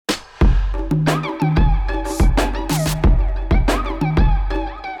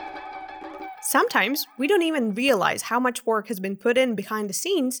Sometimes we don't even realize how much work has been put in behind the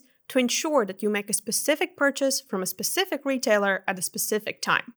scenes to ensure that you make a specific purchase from a specific retailer at a specific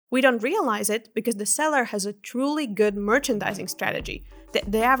time. We don't realize it because the seller has a truly good merchandising strategy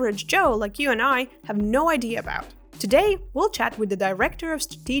that the average Joe like you and I have no idea about. Today, we'll chat with the Director of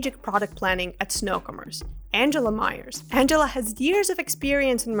Strategic Product Planning at Snowcommerce, Angela Meyers. Angela has years of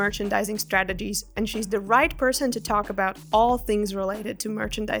experience in merchandising strategies, and she's the right person to talk about all things related to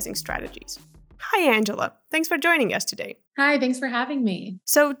merchandising strategies. Hi, Angela. Thanks for joining us today. Hi, thanks for having me.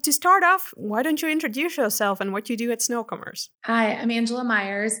 So to start off, why don't you introduce yourself and what you do at Snowcommerce? Hi, I'm Angela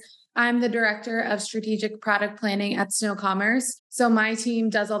Meyers. I'm the Director of Strategic Product Planning at Snowcommerce. So my team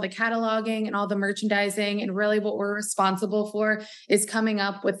does all the cataloging and all the merchandising, and really what we're responsible for is coming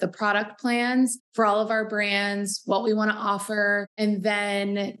up with the product plans for all of our brands, what we want to offer, and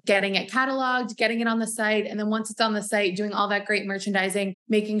then getting it cataloged, getting it on the site. And then once it's on the site, doing all that great merchandising,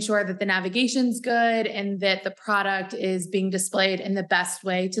 making sure that the navigation's good and that the product is being displayed in the best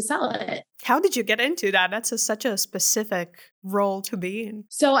way to sell it. How did you get into that? That's such a specific role to be in.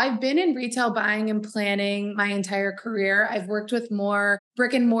 So I've been in retail buying and planning my entire career. I've worked with more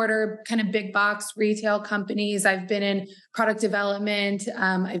brick and mortar kind of big box retail companies. I've been in product development.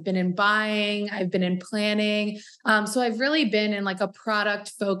 I've been in buying. I've been in planning. So I've really been in like a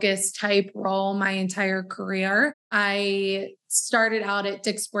product focused type role my entire career. I started out at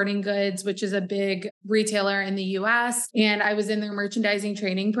Dick's Sporting Goods, which is a big retailer in the US. And I was in their merchandising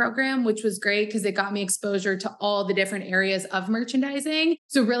training program, which was great because it got me exposure to all the different areas of merchandising.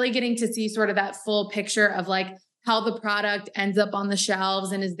 So really getting to see sort of that full picture of like how the product ends up on the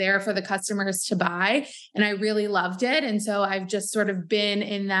shelves and is there for the customers to buy. And I really loved it. And so I've just sort of been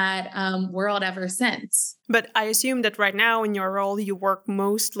in that world ever since. But I assume that right now in your role, you work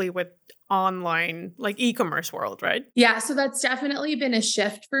mostly with online, like e-commerce world, right? Yeah. So that's definitely been a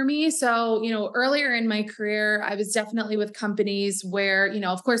shift for me. So, earlier in my career, I was definitely with companies where,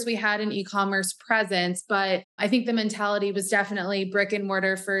 of course we had an e-commerce presence, but I think the mentality was definitely brick and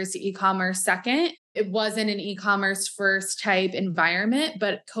mortar first, e-commerce second. It wasn't an e-commerce first type environment,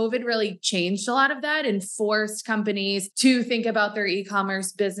 but COVID really changed a lot of that and forced companies to think about their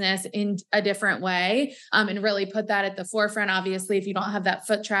e-commerce business in a different way, and really put that at the forefront. Obviously, if you don't have that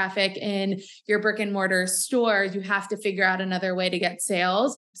foot traffic in your brick and mortar store, you have to figure out another way to get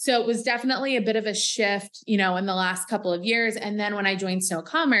sales. So it was definitely a bit of a shift, in the last couple of years. And then when I joined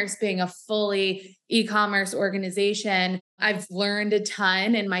Snowcommerce, being a fully e-commerce organization, I've learned a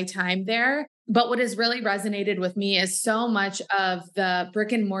ton in my time there. But what has really resonated with me is so much of the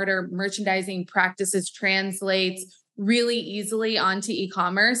brick and mortar merchandising practices translates really easily onto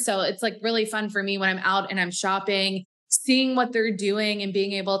e-commerce. So it's like really fun for me when I'm out and I'm shopping, seeing what they're doing and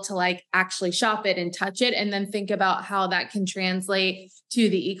being able to like actually shop it and touch it, and then think about how that can translate to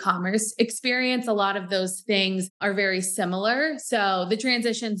the e-commerce experience. A lot of those things are very similar. So the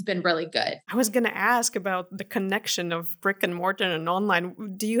transition's been really good. I was going to ask about the connection of brick and mortar and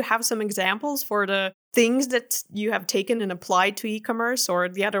online. Do you have some examples for the things that you have taken and applied to e-commerce or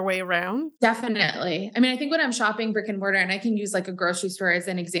the other way around? Definitely. I mean, I think when I'm shopping brick and mortar, and I can use like a grocery store as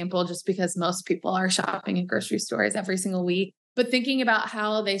an example, just because most people are shopping in grocery stores every single week, but thinking about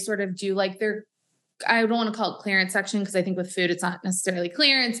how they sort of do like I don't want to call it clearance section because I think with food, it's not necessarily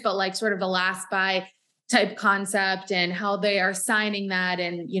clearance, but like sort of a last buy type concept and how they are signing that.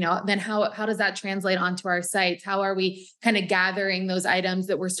 And, then how does that translate onto our sites? How are we kind of gathering those items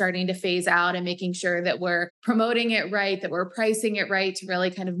that we're starting to phase out and making sure that we're promoting it right, that we're pricing it right to really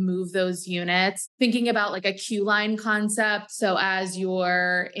kind of move those units? Thinking about like a queue line concept. So as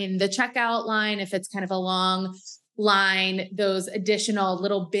you're in the checkout line, if it's kind of a long line, those additional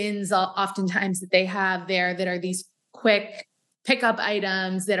little bins oftentimes that they have there that are these quick pickup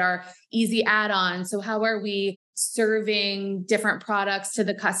items that are easy add-ons. So how are we serving different products to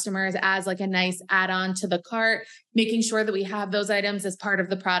the customers as like a nice add-on to the cart, making sure that we have those items as part of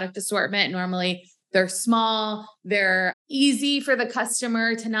the product assortment? Normally they're small, they're easy for the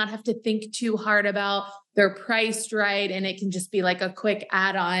customer to not have to think too hard about. They're priced right, and it can just be like a quick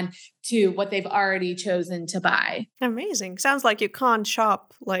add-on to what they've already chosen to buy. Amazing. Sounds like you can't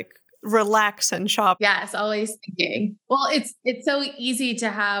shop, like relax and shop. Yes, always thinking. Well, it's so easy to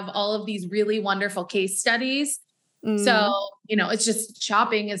have all of these really wonderful case studies. So, it's just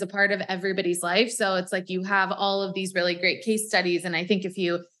shopping is a part of everybody's life. So it's like you have all of these really great case studies. And I think if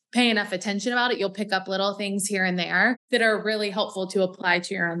you pay enough attention about it, you'll pick up little things here and there that are really helpful to apply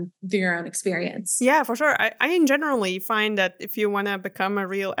to your own experience. Yeah, for sure. I generally find that if you want to become a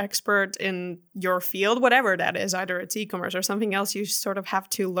real expert in your field, whatever that is, either it's e-commerce or something else, you sort of have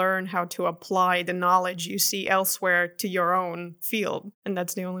to learn how to apply the knowledge you see elsewhere to your own field. And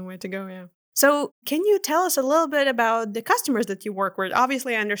that's the only way to go, yeah. So, can you tell us a little bit about the customers that you work with?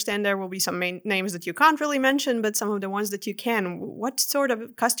 Obviously, I understand there will be some names that you can't really mention, but some of the ones that you can. What sort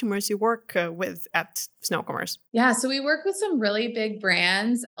of customers you work with at Snow Commerce? Yeah, so we work with some really big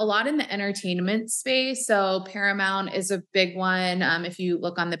brands, a lot in the entertainment space. So Paramount is a big one. If you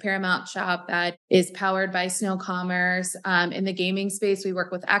look on the Paramount shop, that is powered by Snow Commerce. In the gaming space, we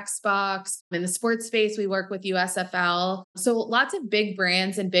work with Xbox. In the sports space, we work with USFL. So lots of big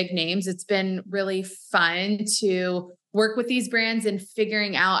brands and big names. It's been really fun to work with these brands and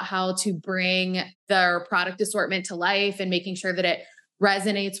figuring out how to bring their product assortment to life and making sure that it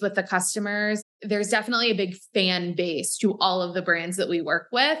resonates with the customers. There's definitely a big fan base to all of the brands that we work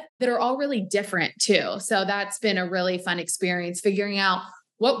with that are all really different too. So that's been a really fun experience figuring out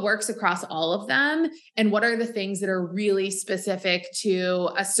what works across all of them and what are the things that are really specific to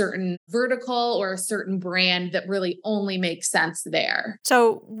a certain vertical or a certain brand that really only makes sense there.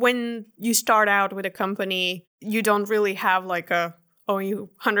 So, when you start out with a company, you don't really have like you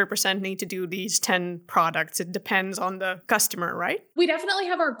 100% need to do these 10 products. It depends on the customer, right? We definitely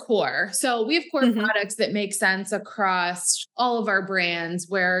have our core. So we have core products that make sense across all of our brands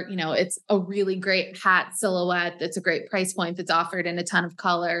where, it's a really great hat silhouette that's a great price point that's offered in a ton of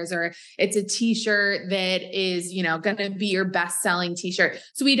colors, or it's a t-shirt that is, going to be your best-selling t-shirt.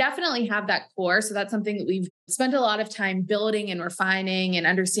 So we definitely have that core. So that's something that we've spent a lot of time building and refining and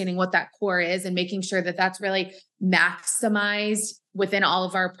understanding what that core is and making sure that that's really maximized within all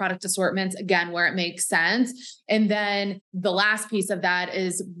of our product assortments, again, where it makes sense. And then the last piece of that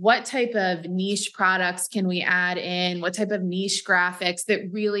is what type of niche products can we add in? What type of niche graphics that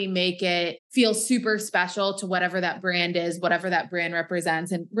really make it feel super special to whatever that brand is, whatever that brand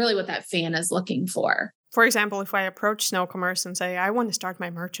represents, and really what that fan is looking for. For example, if I approach Snow Commerce and say, I want to start my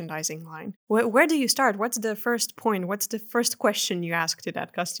merchandising line, where do you start? What's the first point? What's the first question you ask to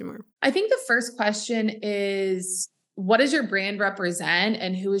that customer? I think the first question is, what does your brand represent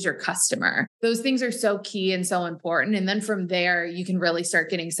and who is your customer? Those things are so key and so important. And then from there, you can really start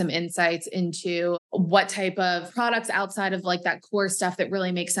getting some insights into what type of products outside of like that core stuff that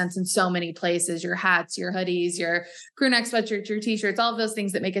really makes sense in so many places, your hats, your hoodies, your crew neck sweatshirts, your t-shirts, all of those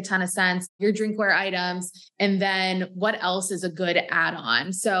things that make a ton of sense, your drinkware items, and then what else is a good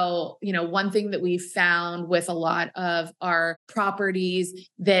add-on. So, one thing that we've found with a lot of our properties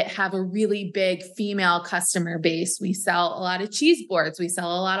that have a really big female customer base, we sell a lot of cheese boards, we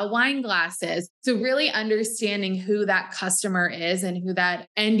sell a lot of wine glasses. So really understanding who that customer is and who that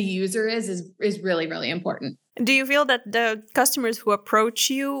end user is really, really important. Do you feel that the customers who approach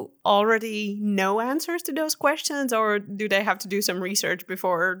you already know answers to those questions, or do they have to do some research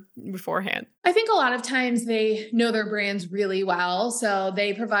beforehand? I think a lot of times they know their brands really well. So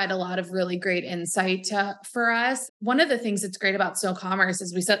they provide a lot of really great insight for us. One of the things that's great about Snow Commerce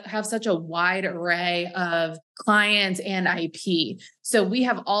is we have such a wide array of clients and IP. So we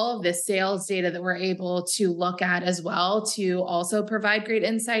have all of this sales data that we're able to look at as well to also provide great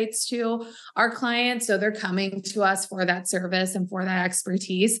insights to our clients. So they're coming to us for that service and for that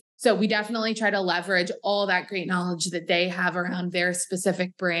expertise. So we definitely try to leverage all that great knowledge that they have around their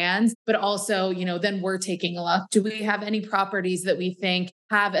specific brands, but also, then we're taking a look. Do we have any properties that we think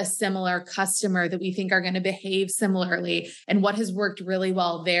have a similar customer that we think are going to behave similarly? And what has worked really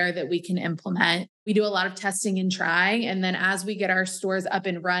well there that we can implement? We do a lot of testing and trying. And then as we get our stores up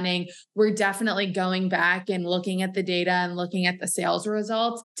and running, we're definitely going back and looking at the data and looking at the sales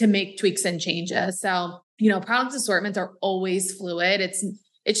results to make tweaks and changes. So, product assortments are always fluid.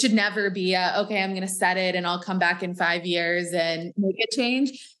 It should never be okay, I'm going to set it and I'll come back in 5 years and make a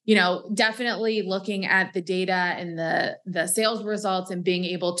change. Definitely looking at the data and the sales results and being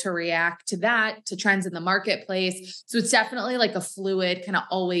able to react to that, to trends in the marketplace. So it's definitely like a fluid, kind of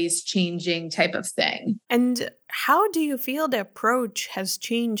always changing type of thing. And how do you feel the approach has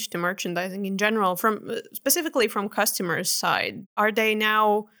changed to merchandising in general, specifically from customers' side? Are they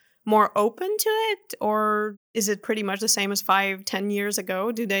now more open to it, or is it pretty much the same as 5-10 years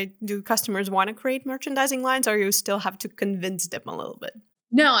ago? Do customers want to create merchandising lines, or you still have to convince them a little bit?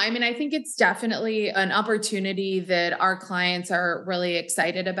 No, I mean, I think it's definitely an opportunity that our clients are really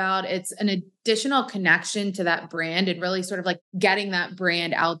excited about. It's an additional connection to that brand and really sort of like getting that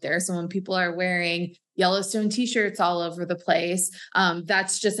brand out there. So when people are wearing Yellowstone t-shirts all over the place,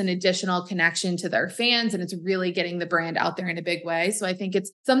 that's just an additional connection to their fans. And it's really getting the brand out there in a big way. So I think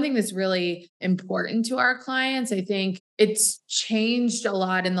it's something that's really important to our clients. I think it's changed a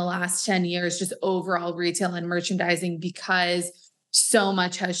lot in the last 10 years, just overall retail and merchandising, because so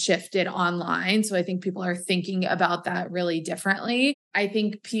much has shifted online. So I think people are thinking about that really differently. I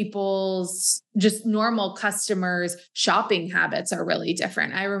think people's just normal customers' shopping habits are really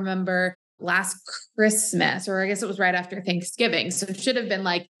different. I remember last Christmas, or I guess it was right after Thanksgiving. So it should have been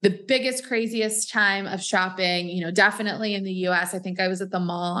like the biggest, craziest time of shopping, definitely in the US. I think I was at the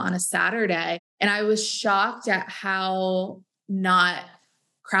mall on a Saturday and I was shocked at how not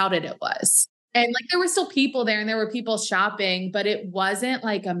crowded it was. And like there were still people there and there were people shopping, but it wasn't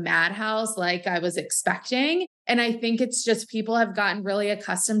like a madhouse like I was expecting. And I think it's just people have gotten really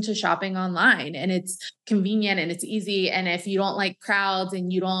accustomed to shopping online and it's convenient and it's easy. And if you don't like crowds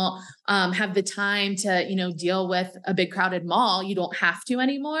and you don't have the time to, deal with a big crowded mall, you don't have to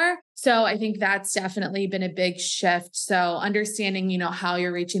anymore. So I think that's definitely been a big shift. So understanding, how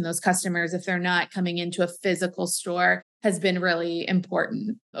you're reaching those customers if they're not coming into a physical store has been really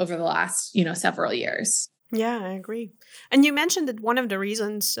important over the last, several years. Yeah, I agree. And you mentioned that one of the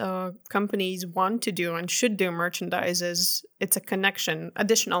reasons companies want to do and should do merchandise is it's a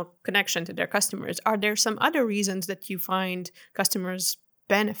additional connection to their customers. Are there some other reasons that you find customers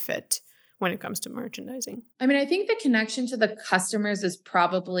benefit when it comes to merchandising? I mean, I think the connection to the customers is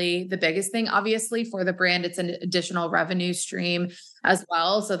probably the biggest thing. Obviously, for the brand, it's an additional revenue stream as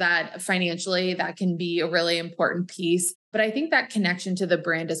well. So that financially, that can be a really important piece. But I think that connection to the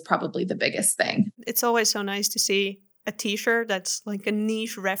brand is probably the biggest thing. It's always so nice to see a t-shirt that's like a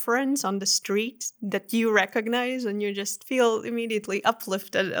niche reference on the street that you recognize and you just feel immediately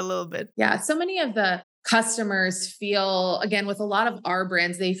uplifted a little bit. Yeah, so many of the customers feel, again, with a lot of our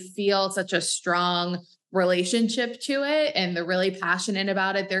brands, they feel such a strong relationship to it and they're really passionate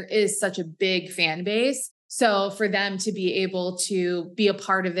about it. There is such a big fan base. So for them to be able to be a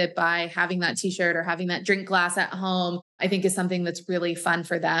part of it by having that t-shirt or having that drink glass at home, I think is something that's really fun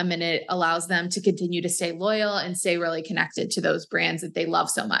for them. And it allows them to continue to stay loyal and stay really connected to those brands that they love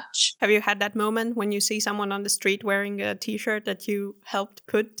so much. Have you had that moment when you see someone on the street wearing a t-shirt that you helped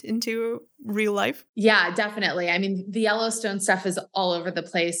put into real life? Yeah, definitely. I mean, the Yellowstone stuff is all over the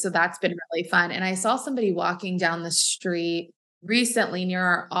place. So that's been really fun. And I saw somebody walking down the street recently near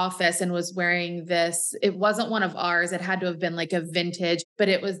our office and was wearing this. It wasn't one of ours. It had to have been like a vintage, but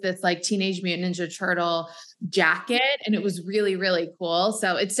it was this like Teenage Mutant Ninja Turtle jacket. And it was really, really cool.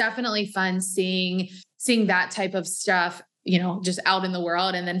 So it's definitely fun seeing that type of stuff, just out in the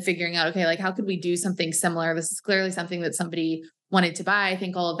world and then figuring out, okay, like how could we do something similar? This is clearly something that somebody wanted to buy. I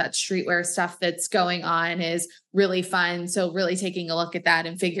think all of that streetwear stuff that's going on is really fun. So really taking a look at that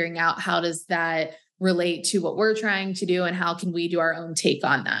and figuring out how does that relate to what we're trying to do and how can we do our own take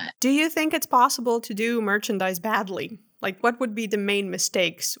on that. Do you think it's possible to do merchandise badly? Like what would be the main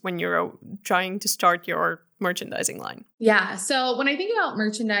mistakes when you're trying to start your merchandising line? Yeah. So when I think about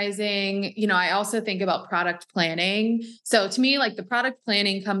merchandising, I also think about product planning. So to me, like the product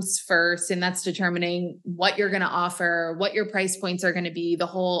planning comes first, and that's determining what you're going to offer, what your price points are going to be, the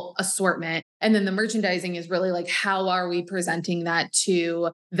whole assortment. And then the merchandising is really like, how are we presenting that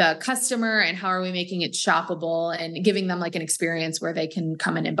to the customer and how are we making it shoppable and giving them like an experience where they can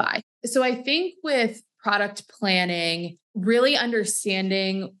come in and buy. So I think with product planning, really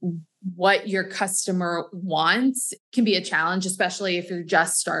understanding what your customer wants can be a challenge, especially if you're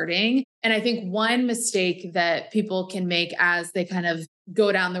just starting. And I think one mistake that people can make as they kind of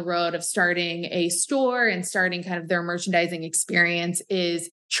go down the road of starting a store and starting kind of their merchandising experience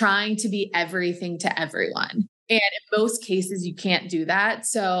is trying to be everything to everyone. And in most cases, you can't do that.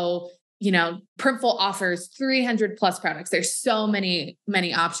 So, Printful offers 300 plus products. There's so many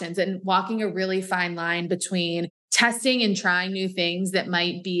options, and walking a really fine line between testing and trying new things that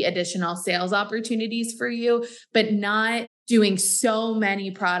might be additional sales opportunities for you, but not doing so many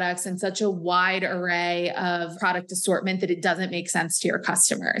products and such a wide array of product assortment that it doesn't make sense to your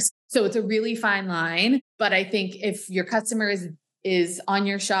customers. So it's a really fine line. But I think if your customer is on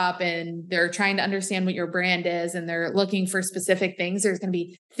your shop and they're trying to understand what your brand is and they're looking for specific things, there's going to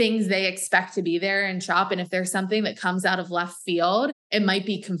be things they expect to be there in shop. And if there's something that comes out of left field, it might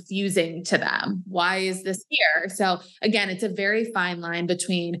be confusing to them. Why is this here? So again, it's a very fine line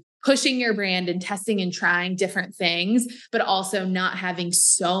between pushing your brand and testing and trying different things, but also not having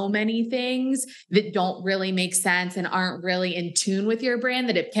so many things that don't really make sense and aren't really in tune with your brand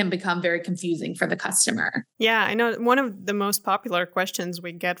that it can become very confusing for the customer. Yeah, I know one of the most popular questions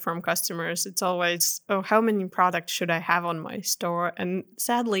we get from customers, it's always, oh, how many products should I have on my store? And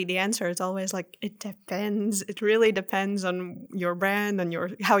sadly, the answer is always like, it depends. It really depends on your brand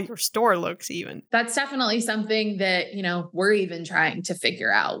and how your store looks even. That's definitely something that, we're even trying to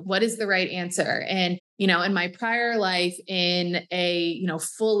figure out. What is the right answer? And, in my prior life in a,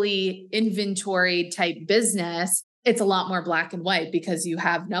 fully inventory type business, it's a lot more black and white because you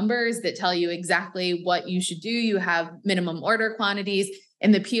have numbers that tell you exactly what you should do. You have minimum order quantities.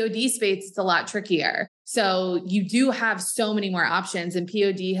 In the POD space, it's a lot trickier. So you do have so many more options, and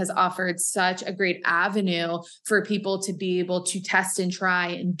POD has offered such a great avenue for people to be able to test and try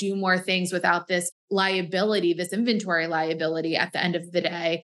and do more things without this liability, this inventory liability at the end of the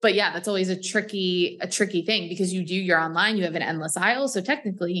day. But yeah, that's always a tricky thing because you're online, you have an endless aisle. So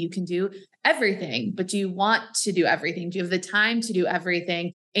technically you can do everything, but do you want to do everything? Do you have the time to do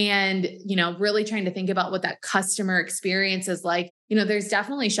everything? And, really trying to think about what that customer experience is like. There's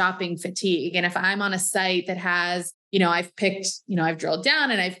definitely shopping fatigue. And if I'm on a site that has, I've picked, I've drilled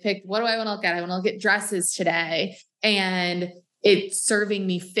down and I've picked, what do I want to look at? I want to look at dresses today. And it's serving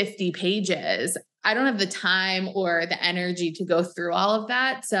me 50 pages. I don't have the time or the energy to go through all of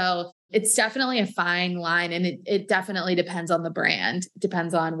that. So it's definitely a fine line, and it definitely depends on the brand. It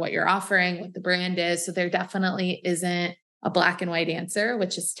depends on what you're offering, what the brand is. So there definitely isn't a black and white answer,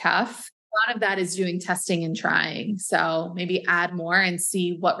 which is tough. A lot of that is doing testing and trying. So maybe add more and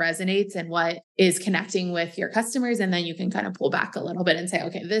see what resonates and what is connecting with your customers. And then you can kind of pull back a little bit and say,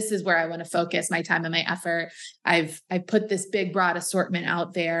 okay, this is where I want to focus my time and my effort. I put this big, broad assortment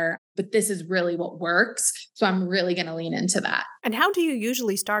out there, but this is really what works. So I'm really going to lean into that. And how do you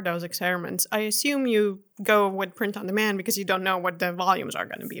usually start those experiments? I assume you go with print on demand because you don't know what the volumes are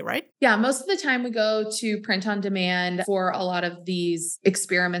going to be, right? Yeah, most of the time we go to print on demand for a lot of these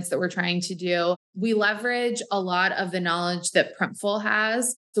experiments that we're trying to do. We leverage a lot of the knowledge that Printful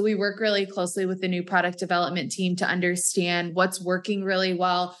has. So we work really closely with the new product development team to understand what's working really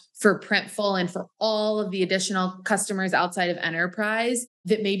well for Printful and for all of the additional customers outside of enterprise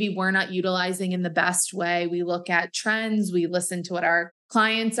that maybe we're not utilizing in the best way. We look at trends, we listen to what our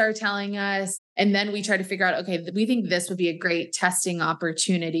clients are telling us, and then we try to figure out, okay, we think this would be a great testing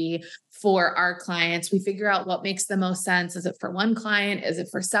opportunity for our clients. We figure out what makes the most sense. Is it for one client? Is it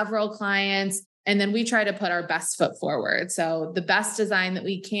for several clients? And then we try to put our best foot forward. So the best design that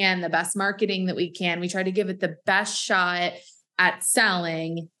we can, the best marketing that we can, we try to give it the best shot at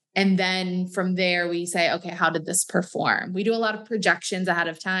selling. And then from there, we say, okay, how did this perform? We do a lot of projections ahead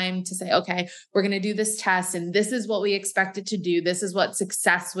of time to say, okay, we're going to do this test and this is what we expect it to do. This is what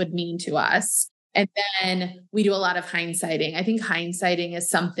success would mean to us. And then we do a lot of hindsighting. I think hindsighting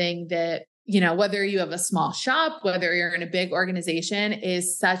is something that, whether you have a small shop, whether you're in a big organization,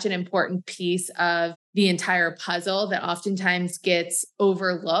 is such an important piece of the entire puzzle that oftentimes gets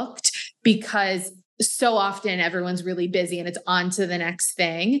overlooked because so often everyone's really busy and it's on to the next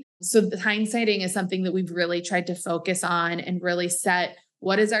thing. So the hindsighting is something that we've really tried to focus on and really set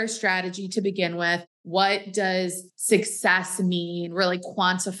what is our strategy to begin with? What does success mean? Really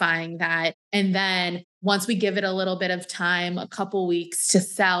quantifying that. And then once we give it a little bit of time, a couple weeks to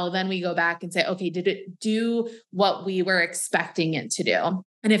sell, then we go back and say, okay, did it do what we were expecting it to do?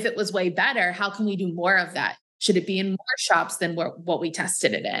 And if it was way better, how can we do more of that? Should it be in more shops than what we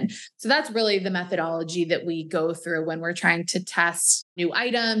tested it in? So that's really the methodology that we go through when we're trying to test new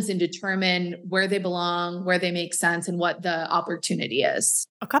items and determine where they belong, where they make sense, and what the opportunity is.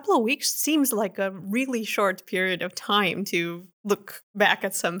 A couple of weeks seems like a really short period of time to look back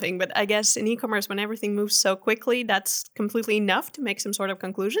at something. But I guess in e-commerce, when everything moves so quickly, that's completely enough to make some sort of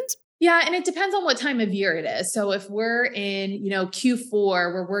conclusions. Yeah. And it depends on what time of year it is. So if we're in,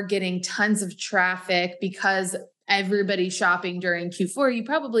 Q4 where we're getting tons of traffic because everybody's shopping during Q4, you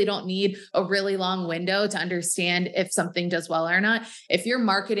probably don't need a really long window to understand if something does well or not. If you're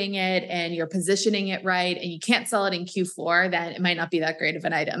marketing it and you're positioning it right and you can't sell it in Q4, then it might not be that great of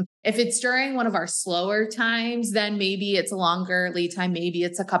an item. If it's during one of our slower times, then maybe it's a longer lead time. Maybe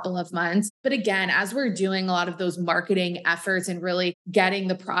it's a couple of months. But again, as we're doing a lot of those marketing efforts and really getting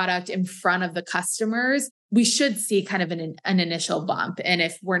the product in front of the customers, we should see kind of an initial bump. And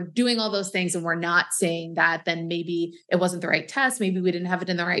if we're doing all those things and we're not seeing that, then maybe it wasn't the right test. Maybe we didn't have it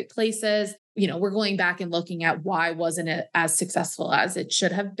in the right places. We're going back and looking at why wasn't it as successful as it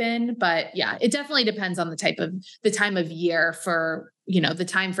should have been. But yeah, it definitely depends on the time of year for, the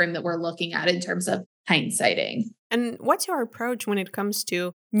time frame that we're looking at in terms of hindsighting. And what's your approach when it comes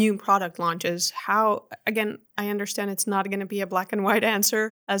to new product launches? How, again, I understand it's not going to be a black and white answer,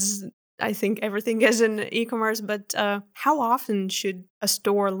 as I think everything is in e-commerce, but how often should a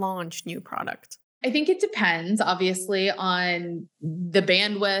store launch new product? I think it depends, obviously, on the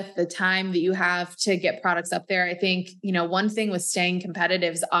bandwidth, the time that you have to get products up there. I think, one thing with staying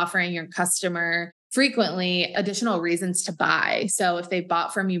competitive is offering your customer frequently additional reasons to buy. So if they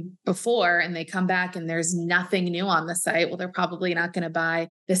bought from you before and they come back and there's nothing new on the site, well, they're probably not going to buy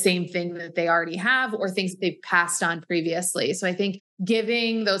the same thing that they already have or things that they've passed on previously. So I think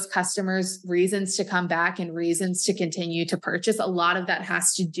giving those customers reasons to come back and reasons to continue to purchase, a lot of that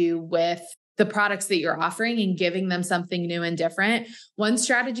has to do with the products that you're offering and giving them something new and different. One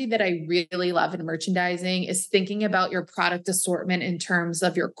strategy that I really love in merchandising is thinking about your product assortment in terms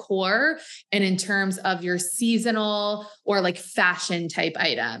of your core and in terms of your seasonal or like fashion type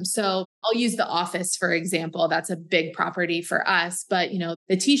items. So I'll use The Office, for example. That's a big property for us. But,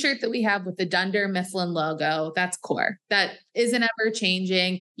 the t-shirt that we have with the Dunder Mifflin logo, that's core. That isn't ever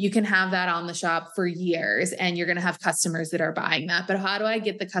changing. You can have that on the shop for years and you're going to have customers that are buying that. But how do I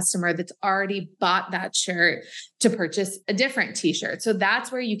get the customer that's already bought that shirt to purchase a different t-shirt? So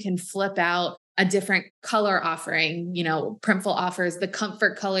that's where you can flip out a different color offering. Printful offers the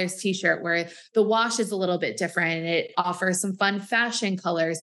Comfort Colors t-shirt where the wash is a little bit different and it offers some fun fashion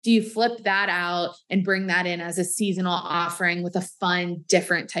colors. Do you flip that out and bring that in as a seasonal offering with a fun,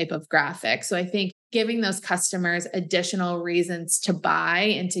 different type of graphic? So I think giving those customers additional reasons to buy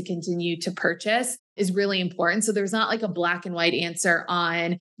and to continue to purchase is really important. So there's not like a black and white answer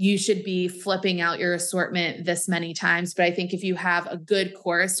on you should be flipping out your assortment this many times. But I think if you have a good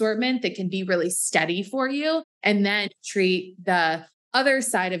core assortment that can be really steady for you, and then treat the other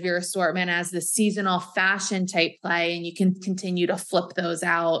side of your assortment as the seasonal fashion type play, and you can continue to flip those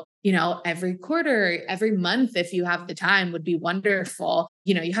out, every quarter, every month, if you have the time, would be wonderful.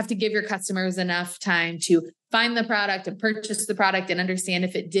 You have to give your customers enough time to find the product and purchase the product and understand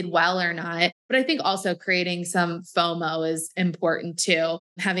if it did well or not. But I think also creating some FOMO is important too.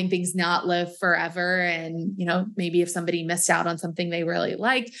 Having things not live forever. And, maybe if somebody missed out on something they really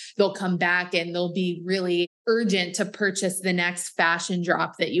liked, they'll come back and they'll be really urgent to purchase the next fashion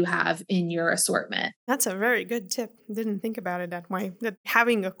drop that you have in your assortment. That's a very good tip. Didn't think about it that way. That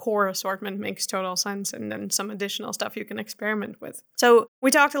having a core assortment makes total sense, and then some additional stuff you can experiment with. So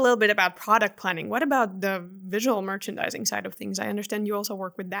we talked a little bit about product planning. What about the visual merchandising side of things? I understand you also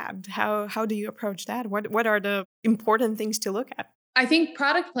work with that. How do you approach that? What are the important things to look at? I think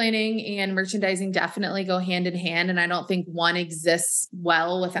product planning and merchandising definitely go hand in hand. And I don't think one exists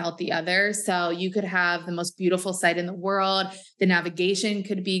well without the other. So you could have the most beautiful site in the world. The navigation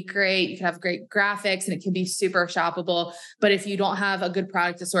could be great. You could have great graphics and it can be super shoppable. But if you don't have a good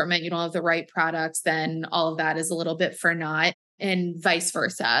product assortment, you don't have the right products, then all of that is a little bit for naught, and vice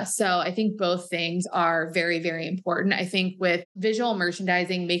versa. So I think both things are very, very important. I think with visual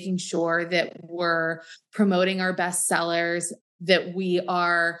merchandising, making sure that we're promoting our best sellers, that we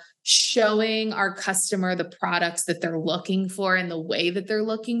are showing our customer the products that they're looking for and the way that they're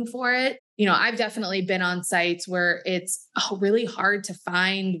looking for it. I've definitely been on sites where it's really hard to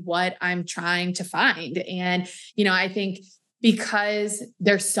find what I'm trying to find. And, I think because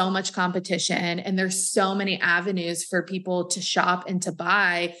there's so much competition and there's so many avenues for people to shop and to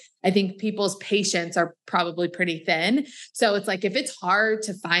buy, I think people's patience are probably pretty thin. So it's like, if it's hard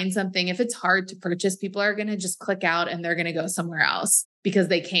to find something, if it's hard to purchase, people are going to just click out and they're going to go somewhere else because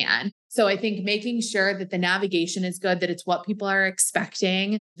they can. So I think making sure that the navigation is good, that it's what people are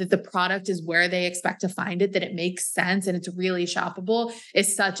expecting, that the product is where they expect to find it, that it makes sense and it's really shoppable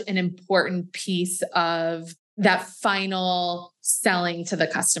is such an important piece of that final selling to the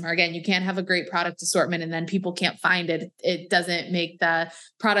customer. Again, you can't have a great product assortment and then people can't find it. It doesn't make the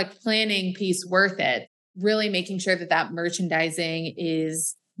product planning piece worth it. Really making sure that that merchandising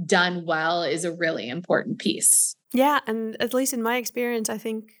is done well is a really important piece. Yeah. And at least in my experience, I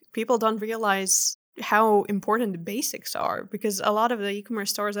think people don't realize how important the basics are, because a lot of the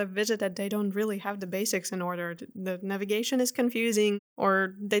e-commerce stores I've visited, they don't really have the basics in order. The navigation is confusing,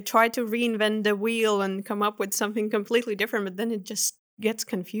 or they try to reinvent the wheel and come up with something completely different, but then it just gets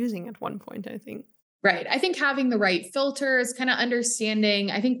confusing at one point, I think. Right. I think having the right filters, kind of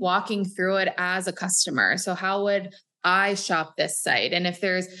understanding, I think walking through it as a customer. So how would I shop this site? And if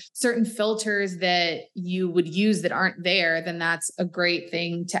there's certain filters that you would use that aren't there, then that's a great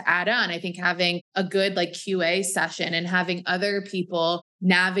thing to add on. I think having a good QA session and having other people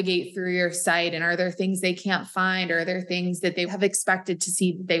navigate through your site, and are there things they can't find, or are there things that they have expected to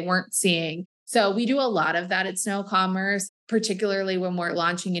see that they weren't seeing? So we do a lot of that at Snow Commerce, particularly when we're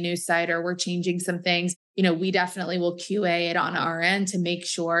launching a new site or we're changing some things. We definitely will QA it on our end to make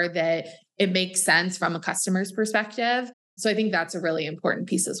sure that it makes sense from a customer's perspective. So I think that's a really important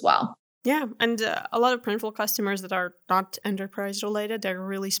piece as well. Yeah. And a lot of Printful customers that are not enterprise related, they're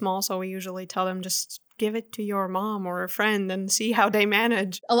really small. So we usually tell them just give it to your mom or a friend and see how they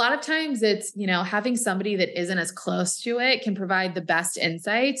manage. A lot of times it's, having somebody that isn't as close to it can provide the best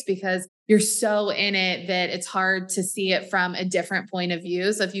insights, because you're so in it that it's hard to see it from a different point of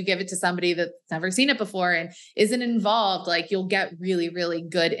view. So if you give it to somebody that's never seen it before and isn't involved, you'll get really, really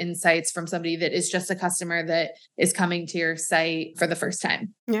good insights from somebody that is just a customer that is coming to your site for the first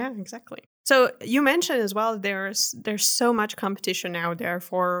time. Yeah, exactly. So you mentioned as well there's so much competition out there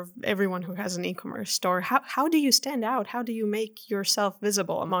for everyone who has an e-commerce store. How do you stand out? How do you make yourself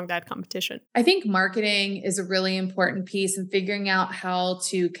visible among that competition? I think marketing is a really important piece and figuring out how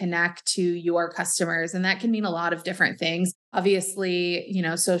to connect to your customers. And that can mean a lot of different things. Obviously,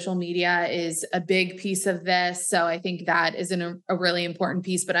 social media is a big piece of this. So I think that is a really important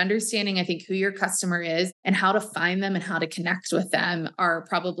piece, but understanding, I think, who your customer is and how to find them and how to connect with them are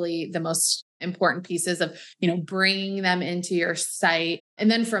probably the most important pieces of, bringing them into your site. And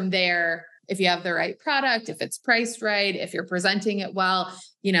then from there, if you have the right product, if it's priced right, if you're presenting it well,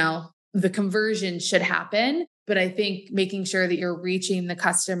 the conversion should happen. But I think making sure that you're reaching the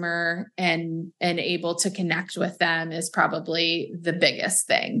customer and able to connect with them is probably the biggest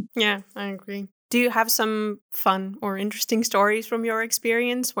thing. Yeah, I agree. Do you have some fun or interesting stories from your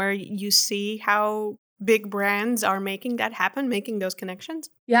experience where you see how big brands are making that happen, making those connections?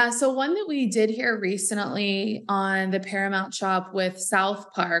 Yeah. So one that we did here recently on the Paramount Shop with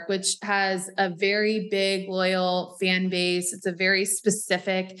South Park, which has a very big, loyal fan base. It's a very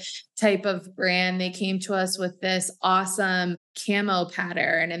specific type of brand. They came to us with this awesome camo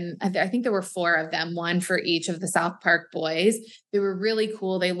pattern. And I think there were 4 of them, one for each of the South Park boys. They were really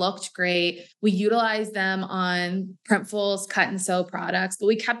cool. They looked great. We utilized them on Printful's cut and sew products, but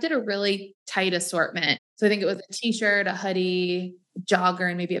we kept it a really tight assortment. So I think it was a t-shirt, a hoodie, jogger,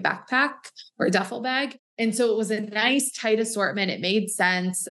 and maybe a backpack or a duffel bag. And so it was a nice, tight assortment. It made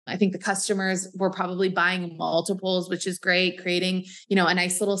sense. I think the customers were probably buying multiples, which is great, creating, a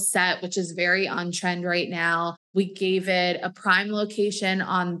nice little set, which is very on trend right now. We gave it a prime location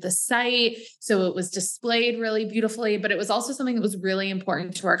on the site. So it was displayed really beautifully, but it was also something that was really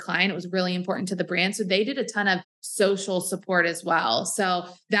important to our client. It was really important to the brand. So they did a ton of social support as well. So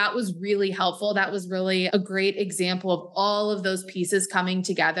that was really helpful. That was really a great example of all of those pieces coming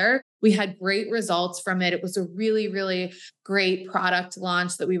together. We had great results from it. It was a really, really great product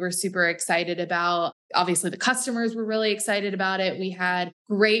launch that we were super excited about. Obviously, the customers were really excited about it. We had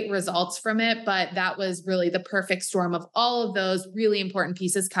great results from it, but that was really the perfect storm of all of those really important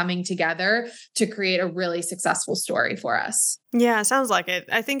pieces coming together to create a really successful story for us. Yeah, sounds like it.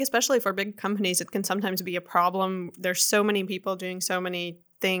 I think especially for big companies, it can sometimes be a problem. There's so many people doing so many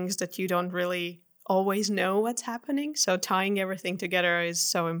things that you don't really always know what's happening. So tying everything together is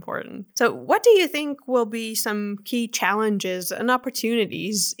so important. So what do you think will be some key challenges and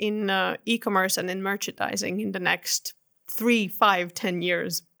opportunities in e-commerce and in merchandising in the next 3, 5, 10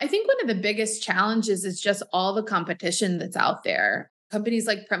 years? I think one of the biggest challenges is just all the competition that's out there. Companies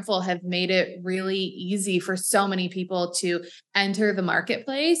like Printful have made it really easy for so many people to enter the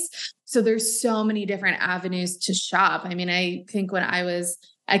marketplace. So there's so many different avenues to shop. I mean, I think when I was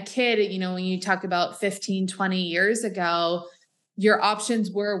a kid, when you talk about 15, 20 years ago, your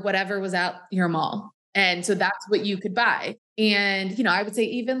options were whatever was at your mall. And so that's what you could buy. And, I would say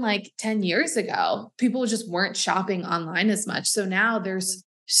even like 10 years ago, people just weren't shopping online as much. So now there's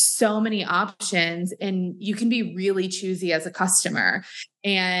so many options and you can be really choosy as a customer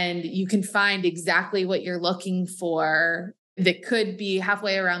and you can find exactly what you're looking for that could be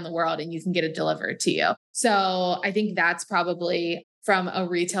halfway around the world and you can get it delivered to you. So I think that's probably from a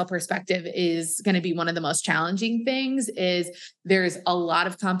retail perspective is going to be one of the most challenging things is there's a lot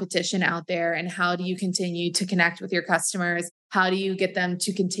of competition out there. And how do you continue to connect with your customers? How do you get them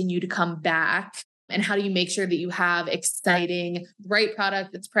to continue to come back? And how do you make sure that you have exciting, right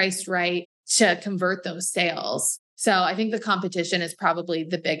product that's priced right to convert those sales? So I think the competition is probably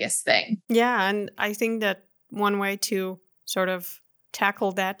the biggest thing. Yeah. And I think that one way to sort of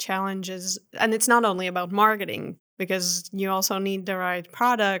tackle that challenge is, and it's not only about marketing, because you also need the right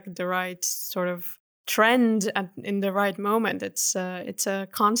product, the right sort of trend in the right moment. It's a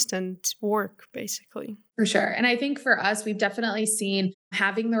constant work, basically. For sure. And I think for us, we've definitely seen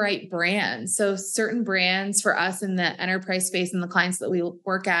having the right brands. So certain brands for us in the enterprise space and the clients that we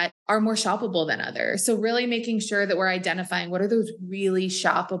work at are more shoppable than others. So really making sure that we're identifying what are those really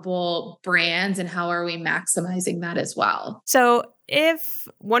shoppable brands and how are we maximizing that as well. So if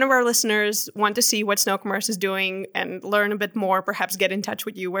one of our listeners want to see what SnowCommerce is doing and learn a bit more, perhaps get in touch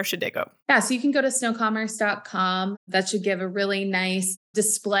with you, where should they go? Yeah, so you can go to snowcommerce.com. That should give a really nice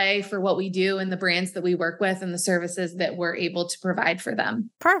display for what we do and the brands that we work with and the services that we're able to provide for them.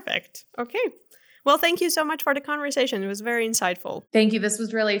 Perfect. Okay. Well, thank you so much for the conversation. It was very insightful. Thank you. This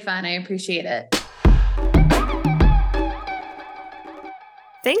was really fun. I appreciate it.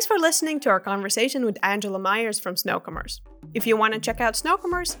 Thanks for listening to our conversation with Angela Meyers from SnowCommerce. If you want to check out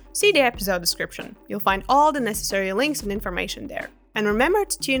SnowCommerce, see the episode description. You'll find all the necessary links and information there. And remember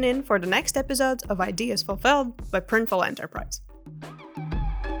to tune in for the next episodes of Ideas Fulfilled by Printful Enterprise.